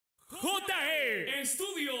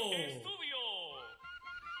Estudio.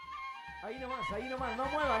 Ahí nomás, no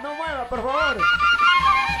mueva, por favor.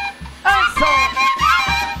 ¡Eso!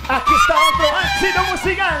 Aquí está otro éxito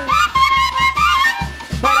musical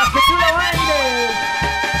para que tú lo bailes.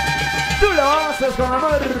 Tú lo haces con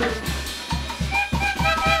amor.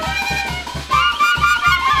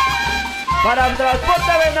 Para el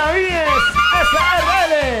transporte de navíes,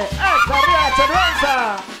 SRL, esa ría Cerveza.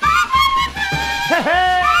 Jeje.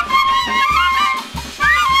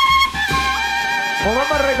 Nos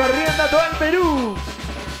vamos recorriendo todo el Perú.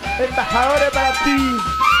 Embajadores para ti.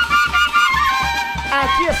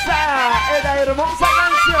 Aquí está la hermosa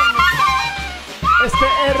canción. Este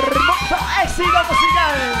hermoso éxito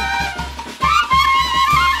musical.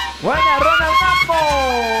 Buena Ronald Campos.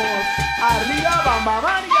 Arriba Bamba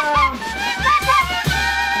María.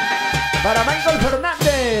 Para Michael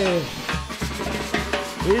Fernández.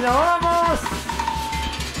 Y nos vamos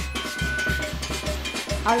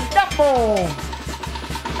al campo.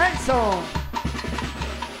 Eso.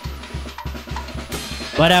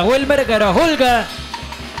 Para Wilmer Carajulca.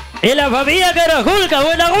 Y la familia Carajulca.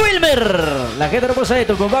 Buena Wilmer. La gente hermosa de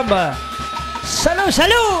Tucumán. ¡Salud,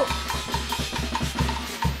 salud!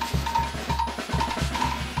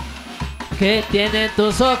 ¿Qué tienen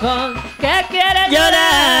tus ojos? ¿Qué quieres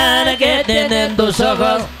llorar? ¿Qué tienen tus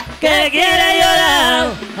ojos? ¿Qué quieres llorar?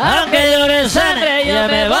 Aunque llore sangre, yo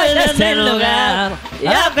me voy de este lugar. Y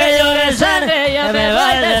aunque llore sangre, yo me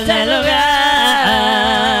voy de este lugar.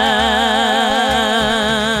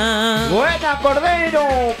 Buena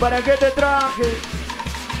Cordero, ¿para qué te traje?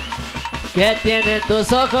 ¿Qué tienen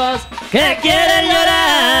tus ojos? ¿Qué quieren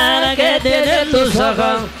llorar? ¿Qué tienen tus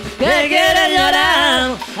ojos? ¿Qué quieren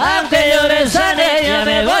llorar? Aunque llore sangre, yo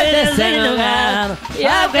me voy de este lugar. Y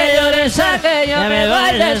aunque llore sangre, yo me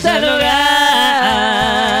voy de este lugar.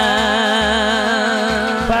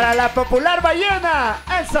 Para la popular ballena,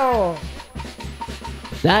 eso.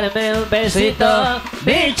 Darme un besito,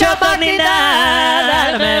 bicho bonita,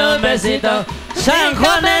 darme un besito, San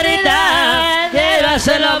Juanerita. Quiero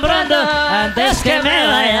hacerlo pronto antes que me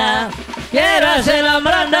vaya. Quiero hacerlo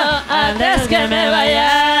pronto antes que me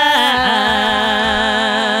vaya.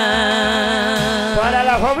 Para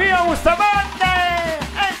la familia Bustamante,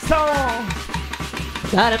 eso.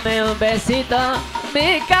 Darme un besito,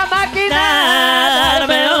 mica máquina,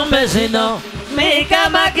 darme un besito, mica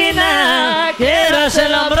máquina. Quiero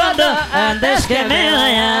hacerlo pronto antes que me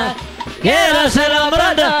vaya. Quiero hacerlo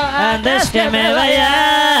pronto antes que me vaya.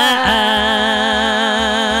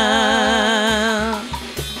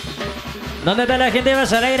 ¿Dónde está la gente de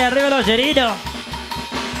Más Alegre? Arriba los lloritos.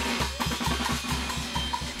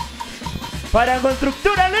 Para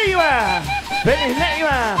Constructora Leiva, ¡feliz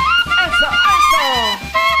Leiva! ¡Eso, eso!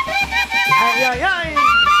 ¡Ay, ay, ay!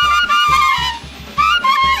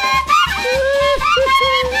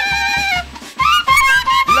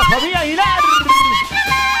 La familia Aguilar.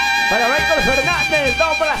 Para Michael Fernández,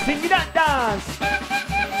 vamos para las ingratas.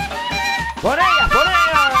 Por ellas, por ellas.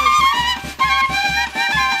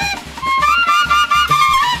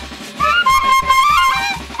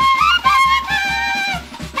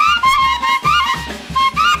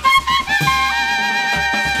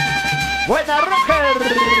 Buena Roger.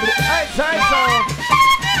 Eso, eso.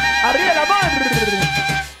 Arriba el amor.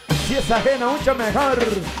 Si es ajeno, mucho mejor.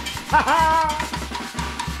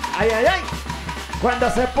 Ay, ay, ay. Cuando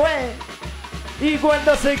se puede y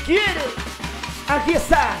cuando se quiere. Aquí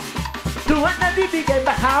está tu banda típica,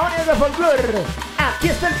 Embajadores del Folklor. Aquí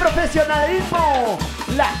está el profesionalismo,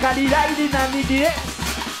 la calidad y dinamidez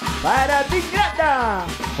para ti, grata.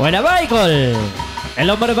 Buena Michael, el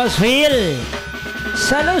hombre más fiel.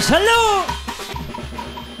 ¡Salud, salud!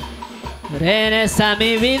 Regresa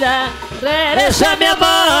mi vida, regresa mi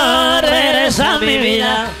amor, regresa mi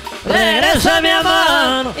vida, regresa mi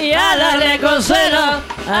amor, y a darle consuelo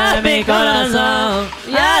a mi corazón,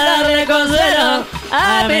 y a darle consuelo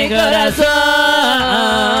a mi corazón.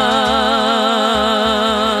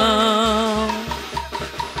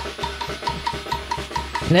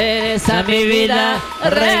 Regresa mi vida,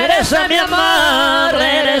 regresa mi amor,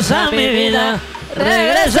 regresa mi vida,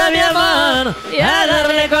 regresa mi amor, y a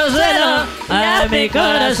darle consuelo a mi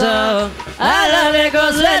corazón, a darle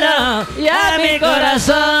consuelo y a mi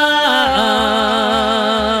corazón.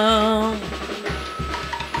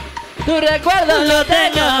 Tu recuerdo lo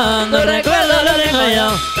tengo, tu recuerdo lo tengo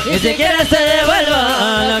yo, y si quieres te devuelvo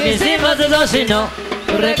lo que hicimos eso si no.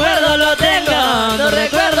 Tu recuerdo lo tengo, tu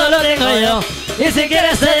recuerdo lo tengo yo, y si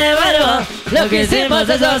quieres te devuelvo lo que hicimos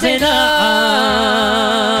eso si no.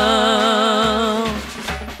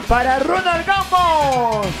 Para Ronald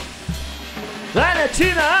Campos. Dale,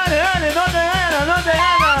 China, dale, dale, no te gana, no te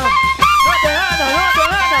gana.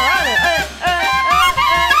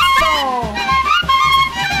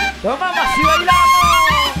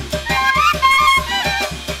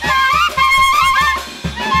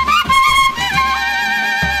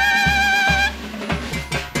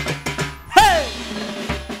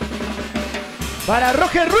 Para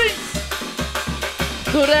Roger Ruiz.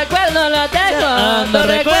 Tu recuerdo lo tengo, tu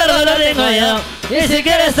recuerdo lo tengo yo. Y si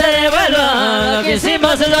quieres te devuelvo lo que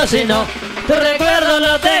hicimos eso si no. Tu recuerdo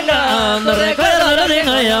lo tengo, tu recuerdo lo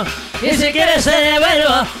tengo yo. Y si quieres te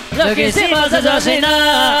devuelvo lo que hicimos eso si no.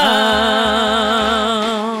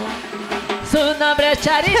 Su nombre es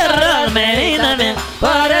Charito Rosemary,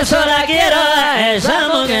 por eso la quiero a esa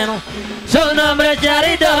mujer. Su nombre es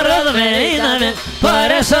Charito Rosemary,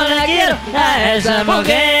 por eso la quiero a esa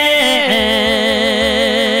mujer.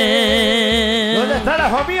 ¿Dónde está la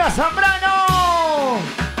familia Zambrano?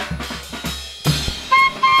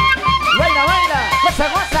 Baila, baila, goza,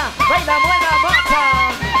 goza, baila buena moza.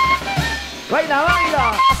 Baila, baila,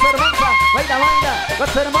 goza hermosa, baila, baila,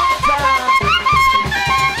 goza hermosa.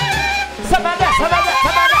 Zambrano, Zambrano,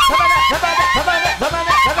 Zambrano, Zambrano, Zambrano,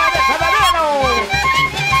 Zambrano, Zambrano, Zambrano.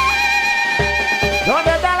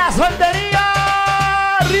 ¿Dónde está la soltería?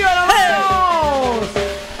 ¡Arriba los manos!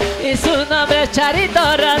 Y su nombre es Charito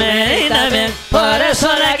Rosemary, por eso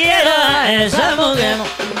la quiero a esa mujer.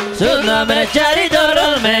 Su nombre es Charito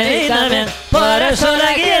Rosemary, por eso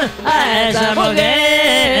la quiero a esa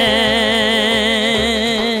mujer.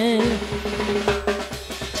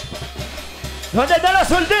 ¿Dónde están los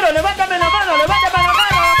solteros? Levántame la mano, levántame